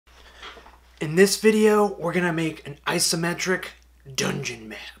In this video, we're gonna make an isometric dungeon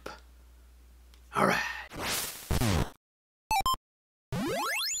map. Alright.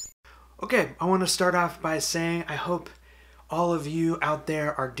 Okay, I want to start off by saying I hope all of you out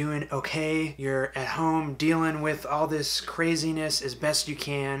there are doing okay. You're at home dealing with all this craziness as best you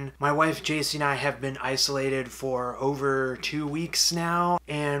can. My wife JC and I have been isolated for over 2 weeks now,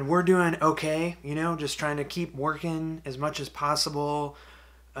 and we're doing okay, you know, just trying to keep working as much as possible,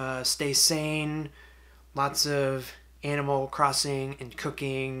 stay sane, lots of Animal Crossing and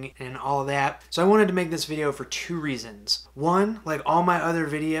cooking and all of that. So I wanted to make this video for 2 reasons. One, like all my other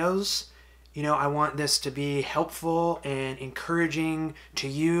videos, you know, I want this to be helpful and encouraging to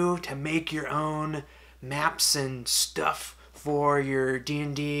you to make your own maps and stuff for your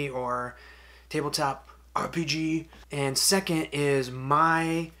D&D or tabletop RPG. And second is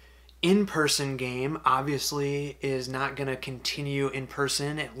my in-person game obviously is not going to continue in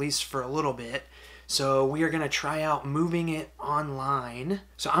person, at least for a little bit. So we are going to try out moving it online.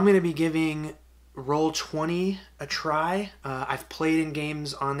 So I'm going to be giving Roll20 a try. I've played in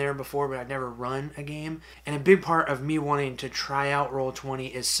games on there before, but I've never run a game. And a big part of me wanting to try out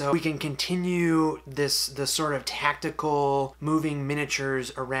Roll20 is so we can continue the sort of tactical moving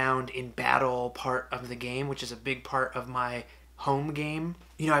miniatures around in battle part of the game, which is a big part of my home game.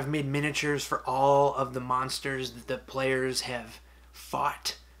 You know, I've made miniatures for all of the monsters that the players have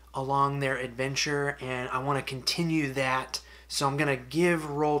fought along their adventure, and I want to continue that. So I'm going to give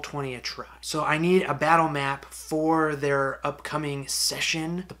Roll20 a try. So I need a battle map for their upcoming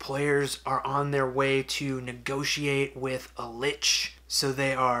session. The players are on their way to negotiate with a lich. So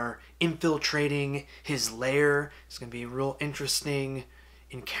they are infiltrating his lair. It's going to be a real interesting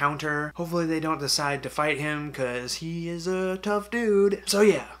encounter. Hopefully they don't decide to fight him because he is a tough dude. So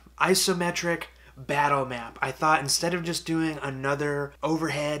yeah, isometric battle map. I thought instead of just doing another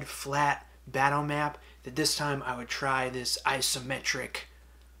overhead flat battle map, that this time I would try this isometric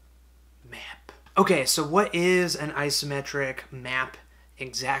map. Okay, so what is an isometric map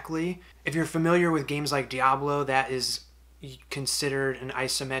exactly? If you're familiar with games like Diablo, that is considered an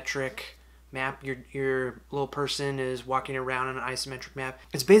isometric map. Your little person is walking around on an isometric map.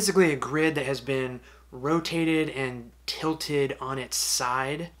 It's basically a grid that has been rotated and tilted on its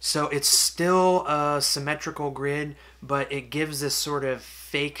side. So it's still a symmetrical grid, but it gives this sort of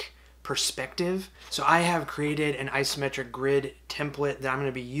fake perspective. So I have created an isometric grid template that I'm going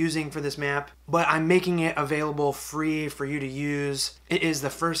to be using for this map, but I'm making it available free for you to use. It is the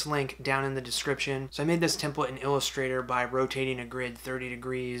first link down in the description. So I made this template in Illustrator by rotating a grid 30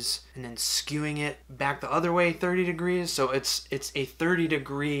 degrees and then skewing it back the other way 30 degrees. So it's a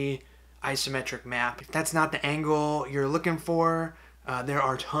 30-degree isometric map. If that's not the angle you're looking for, there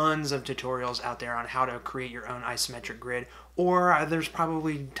are tons of tutorials out there on how to create your own isometric grid, or there's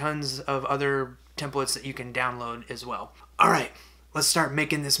probably tons of other templates that you can download as well. Alright, let's start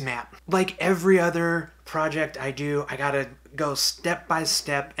making this map. Like every other project I do, I gotta go step by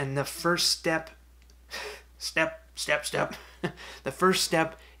step, and the first step, the first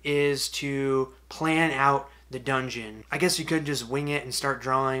step is to plan out the dungeon. I guess you could just wing it and start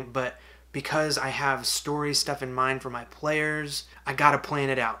drawing, but because I have story stuff in mind for my players, I gotta plan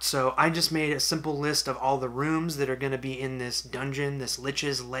it out. So I just made a simple list of all the rooms that are gonna be in this dungeon, this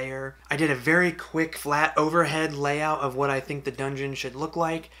lich's lair. I did a very quick flat overhead layout of what I think the dungeon should look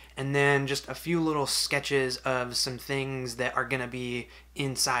like, and then just a few little sketches of some things that are gonna be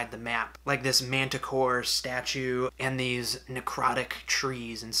inside the map, like this manticore statue and these necrotic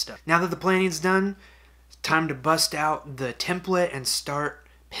trees and stuff. Now that the planning's done, it's time to bust out the template and start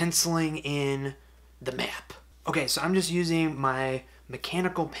penciling in the map. Okay, so I'm just using my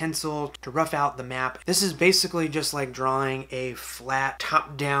mechanical pencil to rough out the map. This is basically just like drawing a flat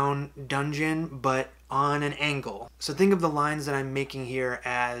top-down dungeon, but on an angle. So think of the lines that I'm making here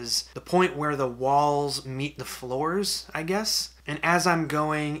as the point where the walls meet the floors, I guess. And as I'm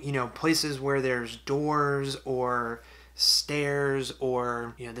going, you know, places where there's doors or stairs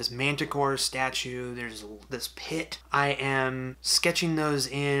or, you know, this manticore statue, there's this pit, I am sketching those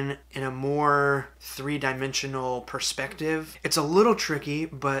in a more three-dimensional perspective. It's a little tricky,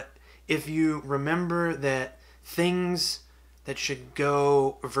 but if you remember that things that should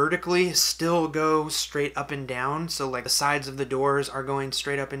go vertically still go straight up and down, so like the sides of the doors are going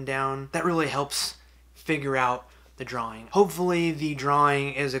straight up and down, that really helps figure out the drawing. Hopefully the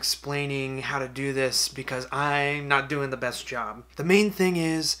drawing is explaining how to do this because I'm not doing the best job. The main thing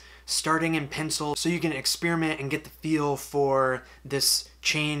is starting in pencil so you can experiment and get the feel for this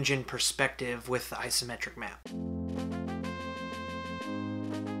change in perspective with the isometric map.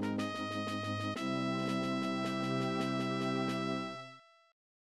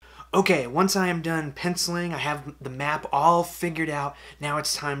 Okay, once I am done penciling, I have the map all figured out. Now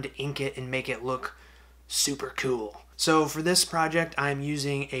it's time to ink it and make it look super cool. So for this project, I'm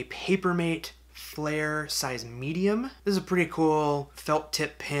using a Papermate Flare size medium. This is a pretty cool felt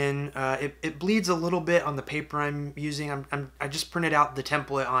tip pen. It bleeds a little bit on the paper I'm using. I just printed out the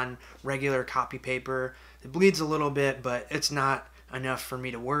template on regular copy paper. It bleeds a little bit, but it's not enough for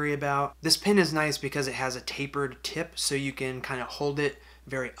me to worry about. This pen is nice because it has a tapered tip, so you can kind of hold it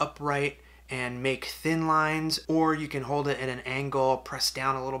very upright and make thin lines, or you can hold it at an angle, press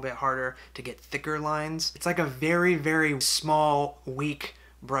down a little bit harder to get thicker lines. It's like a very, very small, weak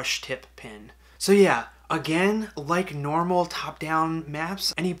brush tip pen. So yeah, again, like normal top-down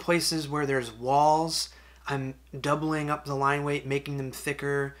maps, any places where there's walls, I'm doubling up the line weight, making them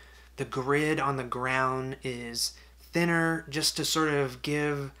thicker. The grid on the ground is thinner just to sort of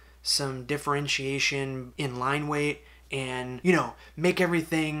give some differentiation in line weight and, you know, make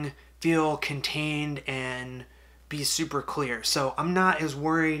everything feel contained and be super clear. So I'm not as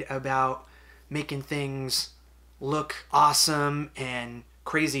worried about making things look awesome and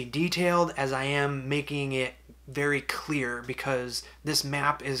crazy detailed as I am making it very clear, because this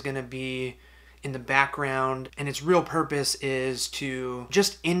map is going to be in the background and its real purpose is to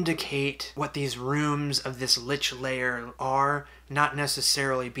just indicate what these rooms of this lich layer are, not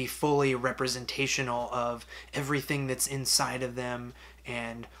necessarily be fully representational of everything that's inside of them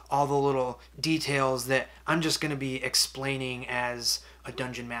and all the little details that I'm just going to be explaining as a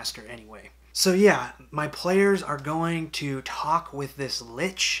dungeon master anyway. So yeah, my players are going to talk with this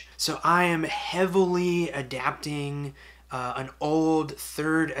lich. So I am heavily adapting an old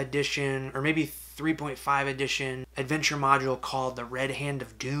 3rd edition, or maybe 3.5 edition adventure module called the Red Hand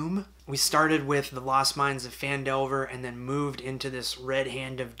of Doom. We started with the Lost Mines of Phandelver and then moved into this Red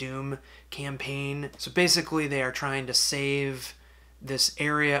Hand of Doom campaign. So basically they are trying to save this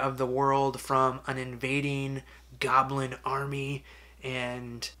area of the world from an invading goblin army,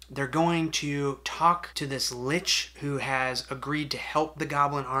 and they're going to talk to this lich who has agreed to help the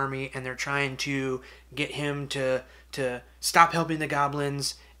goblin army, and they're trying to get him to stop helping the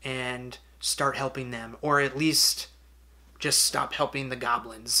goblins and start helping them, or at least just stop helping the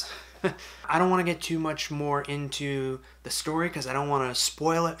goblins. I don't want to get too much more into the story because I don't want to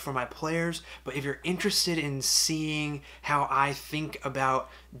spoil it for my players, but if you're interested in seeing how I think about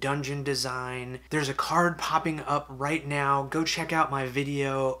dungeon design, there's a card popping up right now. Go check out my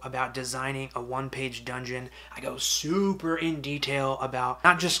video about designing a one-page dungeon. I go super in detail about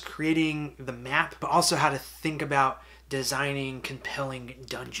not just creating the map, but also how to think about designing compelling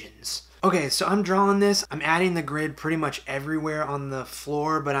dungeons. Okay, so I'm drawing this. I'm adding the grid pretty much everywhere on the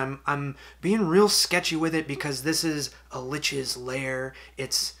floor, but I'm being real sketchy with it because this is a lich's lair.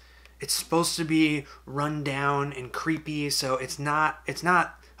 It's supposed to be run down and creepy, so it's not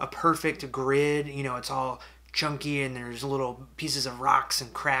a perfect grid. You know, it's all chunky and there's little pieces of rocks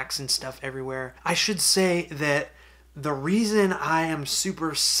and cracks and stuff everywhere. I should say that the reason I am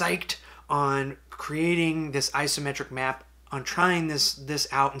super psyched on creating this isometric map, on trying this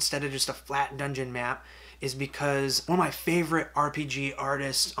out instead of just a flat dungeon map, is because one of my favorite RPG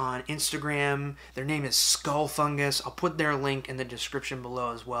artists on Instagram, their name is Skull Fungus. I'll put their link in the description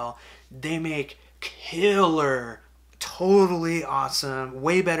below as well. They make killer, totally awesome,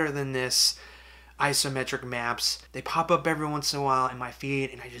 way better than this isometric maps. They pop up every once in a while in my feed,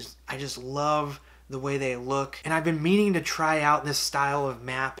 and I just love the way they look. And I've been meaning to try out this style of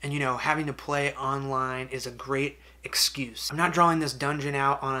map, and you know, having to play online is a great excuse. I'm not drawing this dungeon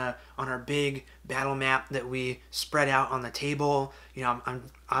out on our big battle map that we spread out on the table. You know, I'm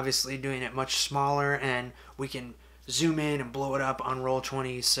obviously doing it much smaller, and we can zoom in and blow it up on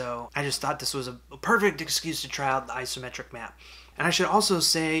Roll20, so I just thought this was a perfect excuse to try out the isometric map. And I should also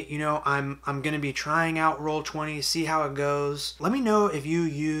say, you know, I'm going to be trying out Roll20, see how it goes. Let me know if you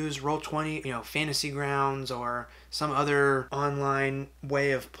use Roll20, you know, Fantasy Grounds or some other online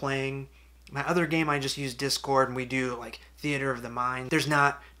way of playing. My other game, I just use Discord, and we do like Theater of the Mind. There's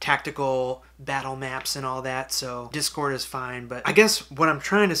not tactical battle maps and all that, so Discord is fine. But I guess what I'm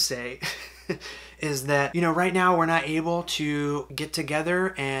trying to say is that, you know, right now we're not able to get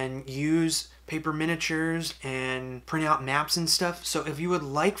together and use paper miniatures and print out maps and stuff. So if you would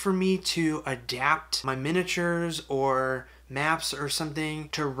like for me to adapt my miniatures or maps or something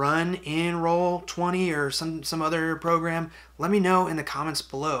to run in Roll20 or some other program, let me know in the comments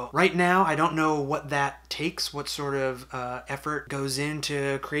below. Right now, I don't know what that takes, what sort of effort goes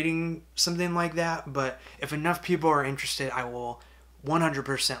into creating something like that, but if enough people are interested, I will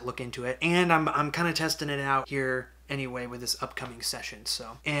 100% look into it. And I'm kind of testing it out here anyway with this upcoming session.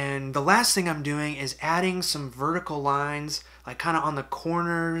 So, and the last thing I'm doing is adding some vertical lines, like kind of on the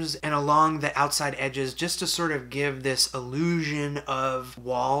corners and along the outside edges, just to sort of give this illusion of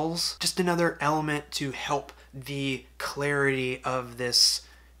walls. Just another element to help the clarity of this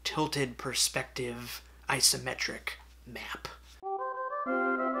tilted perspective isometric map.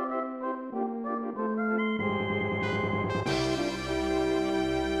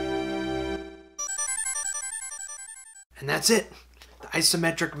 And that's it. The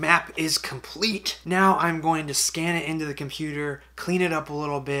isometric map is complete. Now I'm going to scan it into the computer, clean it up a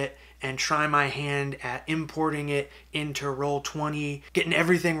little bit, and try my hand at importing it into Roll20, getting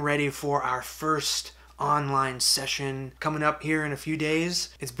everything ready for our first online session coming up here in a few days.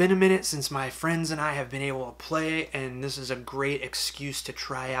 It's been a minute since my friends and I have been able to play, and this is a great excuse to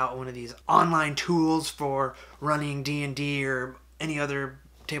try out one of these online tools for running D&D or any other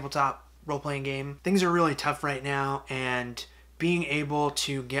tabletop role-playing game. Things are really tough right now, and being able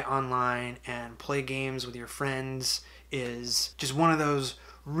to get online and play games with your friends is just one of those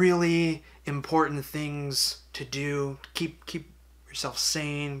really important things to do. Keep yourself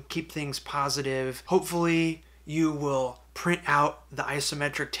sane, keep things positive. Hopefully you will print out the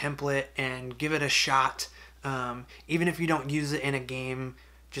isometric template and give it a shot, even if you don't use it in a game,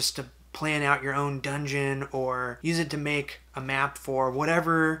 just to plan out your own dungeon or use it to make a map for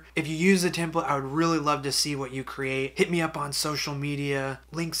whatever. If you use the template, I would really love to see what you create. Hit me up on social media.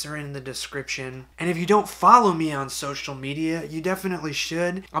 Links are in the description. And if you don't follow me on social media, you definitely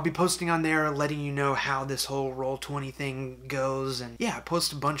should. I'll be posting on there letting you know how this whole Roll20 thing goes. And yeah, I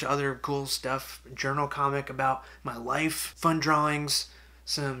post a bunch of other cool stuff. Journal comic about my life, fun drawings,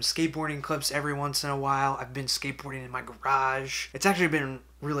 some skateboarding clips every once in a while. I've been skateboarding in my garage. It's actually been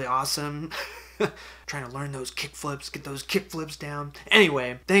really awesome. Trying to learn those kickflips, get those kickflips down.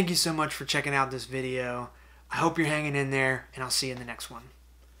 Anyway, thank you so much for checking out this video. I hope you're hanging in there, and I'll see you in the next one.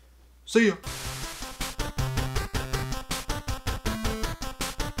 See ya!